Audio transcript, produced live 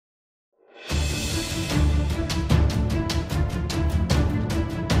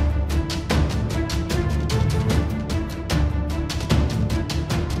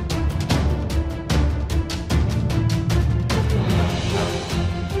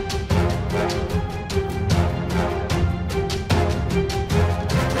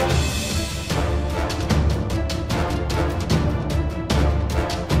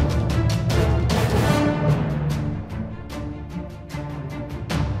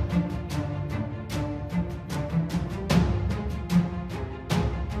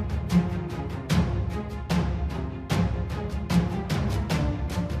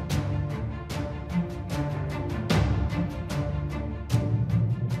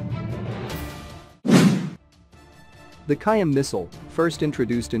The Qiam missile, first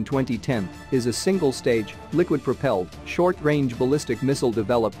introduced in 2010, is a single-stage, liquid-propelled, short-range ballistic missile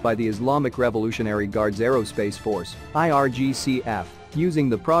developed by the Islamic Revolutionary Guards Aerospace Force (IRGC-AF), using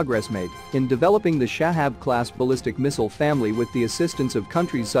the progress made in developing the Shahab-class ballistic missile family with the assistance of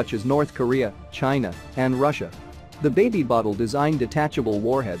countries such as North Korea, China, and Russia. The baby bottle-designed detachable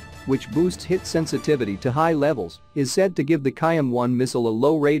warhead, which boosts hit sensitivity to high levels, is said to give the Qiam-1 missile a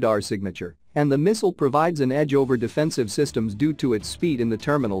low radar signature, and the missile provides an edge over defensive systems due to its speed in the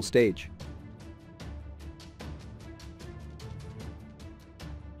terminal stage.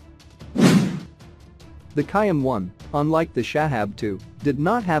 The Qiam-1, unlike the Shahab-2, did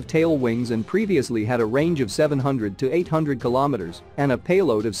not have tail wings and previously had a range of 700 to 800 kilometers and a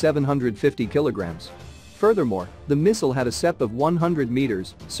payload of 750 kilograms. Furthermore, the missile had a SEP of 100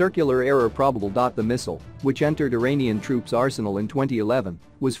 meters, circular error probable. The missile, which entered Iranian troops' arsenal in 2011,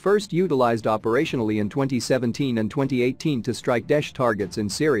 was first utilized operationally in 2017 and 2018 to strike Daesh targets in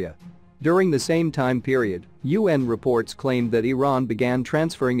Syria. During the same time period, UN reports claimed that Iran began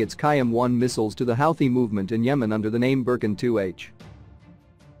transferring its Qiam-1 missiles to the Houthi movement in Yemen under the name Burkan 2H.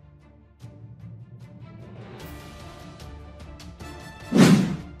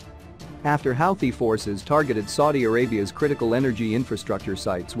 After Houthi forces targeted Saudi Arabia's critical energy infrastructure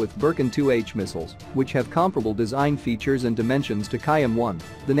sites with Burkan 2H missiles, which have comparable design features and dimensions to Qiam-1,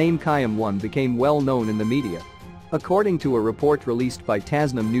 the name Qiam-1 became well known in the media. According to a report released by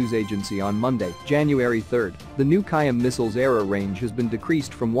Tasnim news agency on Monday, January 3, the new Qiam missile's error range has been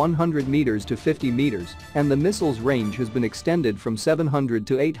decreased from 100 meters to 50 meters, and the missile's range has been extended from 700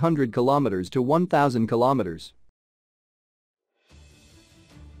 to 800 kilometers to 1,000 kilometers.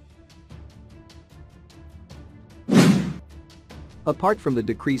 Apart from the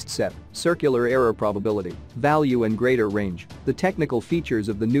decreased SEP, circular error probability, value and greater range, the technical features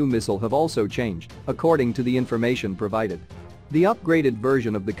of the new missile have also changed, according to the information provided. The upgraded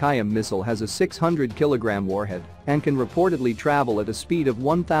version of the Qiam missile has a 600-kilogram warhead and can reportedly travel at a speed of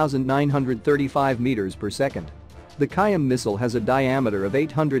 1,935 meters per second. The Qiam missile has a diameter of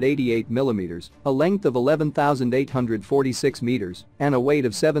 888 millimeters, a length of 11,846 meters, and a weight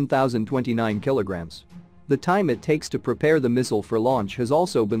of 7,029 kilograms. The time it takes to prepare the missile for launch has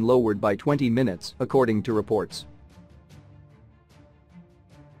also been lowered by 20 minutes, according to reports.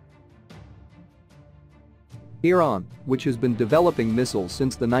 Iran, which has been developing missiles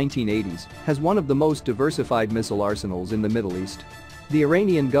since the 1980s, has one of the most diversified missile arsenals in the Middle East. The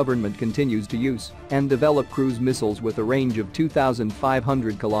Iranian government continues to use and develop cruise missiles with a range of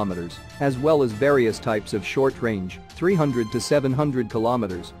 2,500 kilometers, as well as various types of short-range, 300 to 700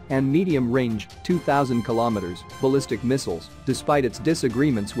 kilometers, and medium-range, 2,000 kilometers, ballistic missiles, despite its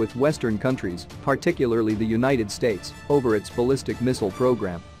disagreements with Western countries, particularly the United States, over its ballistic missile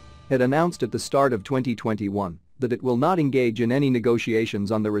program. It announced at the start of 2021 that it will not engage in any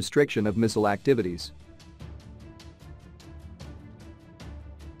negotiations on the restriction of missile activities.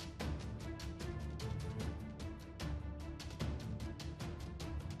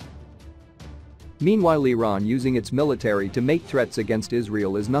 Meanwhile, Iran using its military to make threats against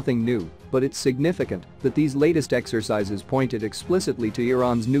Israel is nothing new, but it's significant that these latest exercises pointed explicitly to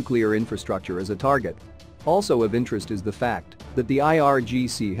Iran's nuclear infrastructure as a target. Also of interest is the fact that the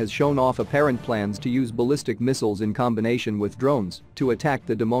IRGC has shown off apparent plans to use ballistic missiles in combination with drones to attack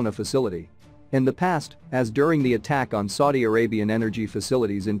the Dimona facility. In the past, as during the attack on Saudi Arabian energy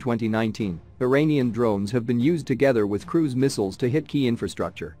facilities in 2019, Iranian drones have been used together with cruise missiles to hit key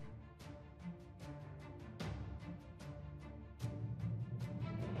infrastructure.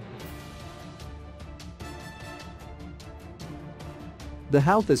 The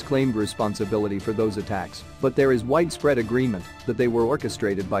Houthis claimed responsibility for those attacks, but there is widespread agreement that they were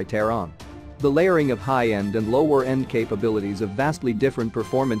orchestrated by Tehran. The layering of high-end and lower-end capabilities of vastly different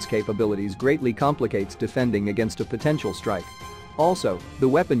performance capabilities greatly complicates defending against a potential strike. Also, the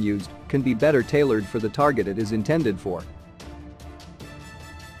weapon used can be better tailored for the target it is intended for.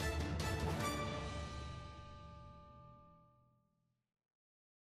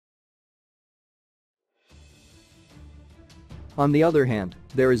 On the other hand,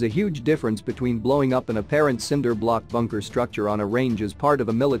 there is a huge difference between blowing up an apparent cinder block bunker structure on a range as part of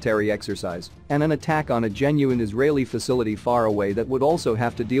a military exercise and an attack on a genuine Israeli facility far away that would also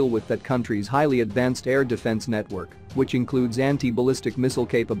have to deal with that country's highly advanced air defense network, which includes anti-ballistic missile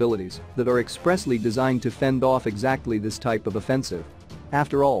capabilities that are expressly designed to fend off exactly this type of offensive.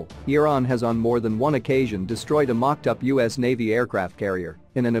 After all, Iran has on more than one occasion destroyed a mocked-up US Navy aircraft carrier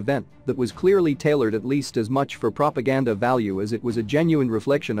in an event that was clearly tailored at least as much for propaganda value as it was a genuine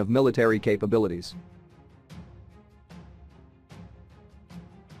reflection of military capabilities.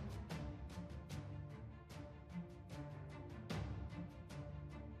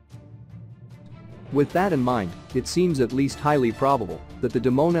 With that in mind, it seems at least highly probable that the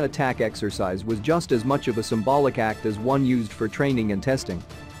Dimona attack exercise was just as much of a symbolic act as one used for training and testing.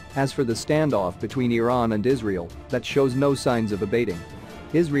 As for the standoff between Iran and Israel, that shows no signs of abating.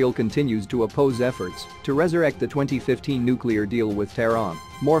 Israel continues to oppose efforts to resurrect the 2015 nuclear deal with Tehran,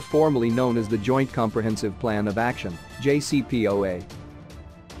 more formally known as the Joint Comprehensive Plan of Action, JCPOA.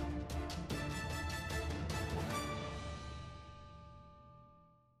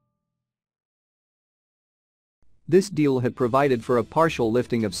 This deal had provided for a partial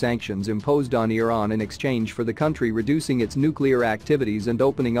lifting of sanctions imposed on Iran in exchange for the country reducing its nuclear activities and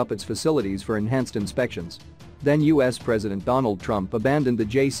opening up its facilities for enhanced inspections. Then US President Donald Trump abandoned the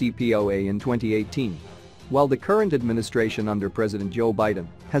JCPOA in 2018. While the current administration under President Joe Biden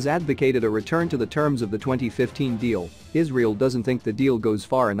has advocated a return to the terms of the 2015 deal, Israel doesn't think the deal goes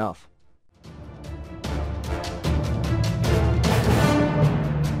far enough.